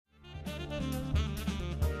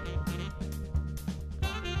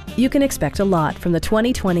You can expect a lot from the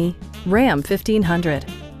 2020 Ram 1500.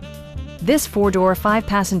 This four-door,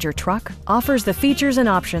 five-passenger truck offers the features and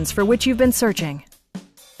options for which you've been searching.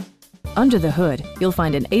 Under the hood, you'll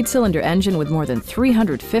find an 8-cylinder engine with more than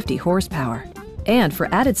 350 horsepower. And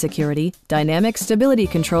for added security, dynamic stability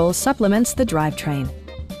control supplements the drivetrain.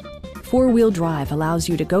 Four-wheel drive allows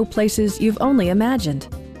you to go places you've only imagined.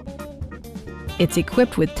 It's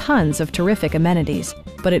equipped with tons of terrific amenities,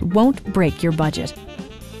 but it won't break your budget.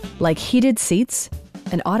 Like heated seats,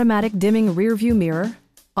 an automatic dimming rearview mirror,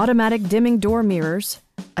 automatic dimming door mirrors,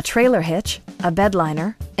 a trailer hitch, a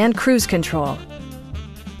bedliner, and cruise control.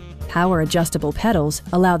 Power adjustable pedals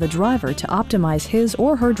allow the driver to optimize his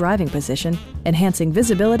or her driving position, enhancing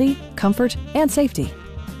visibility, comfort, and safety.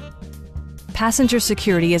 Passenger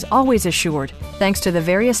security is always assured thanks to the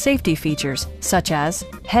various safety features such as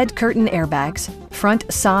head curtain airbags,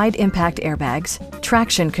 front side impact airbags,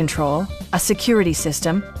 traction control, a security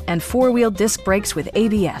system, and four-wheel disc brakes with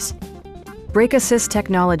ABS. Brake Assist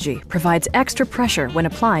technology provides extra pressure when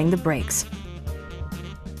applying the brakes.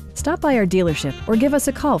 Stop by our dealership or give us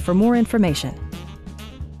a call for more information.